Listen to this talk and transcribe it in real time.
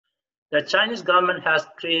The Chinese government has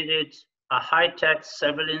created a high-tech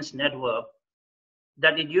surveillance network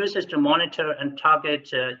that it uses to monitor and target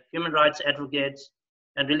human rights advocates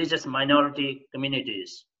and religious minority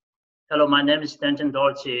communities. Hello, my name is Tenzin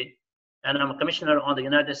Dorjee, and I'm a commissioner on the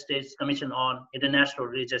United States Commission on International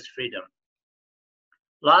Religious Freedom.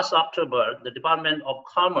 Last October, the Department of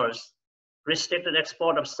Commerce restricted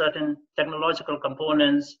export of certain technological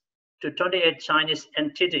components to 28 Chinese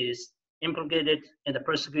entities implicated in the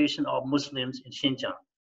persecution of Muslims in Xinjiang.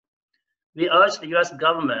 We urge the US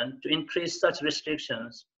government to increase such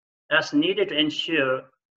restrictions as needed to ensure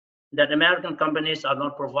that American companies are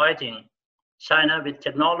not providing China with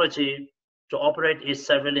technology to operate its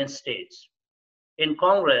surveillance states. In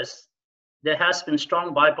Congress, there has been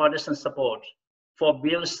strong bipartisan support for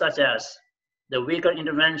bills such as the Uyghur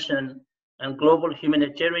Intervention and Global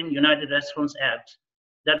Humanitarian United Response Act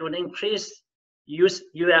that would increase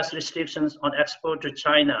US restrictions on export to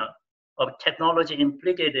China of technology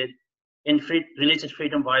implicated in religious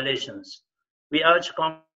freedom violations. We urge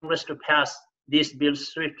Congress to pass these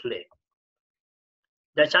bills swiftly.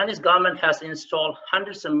 The Chinese government has installed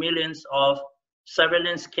hundreds of millions of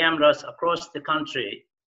surveillance cameras across the country,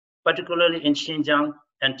 particularly in Xinjiang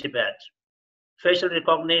and Tibet. Facial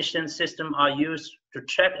recognition systems are used to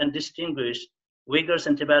track and distinguish Uyghurs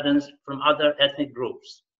and Tibetans from other ethnic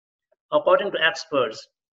groups. According to experts,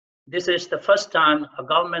 this is the first time a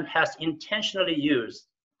government has intentionally used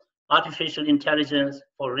artificial intelligence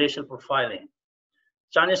for racial profiling.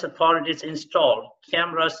 Chinese authorities installed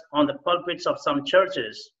cameras on the pulpits of some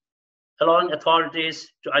churches, allowing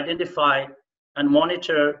authorities to identify and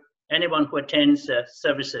monitor anyone who attends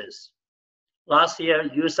services. Last year,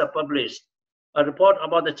 USCIRF published a report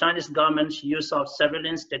about the Chinese government's use of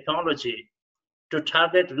surveillance technology to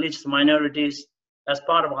target religious minorities as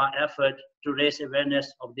part of our effort to raise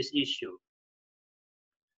awareness of this issue.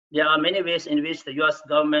 There are many ways in which the US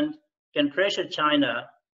government can pressure China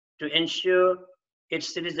to ensure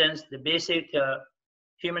its citizens the basic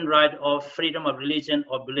human right of freedom of religion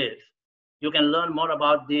or belief. You can learn more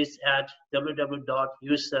about this at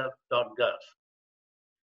www.uscirf.gov.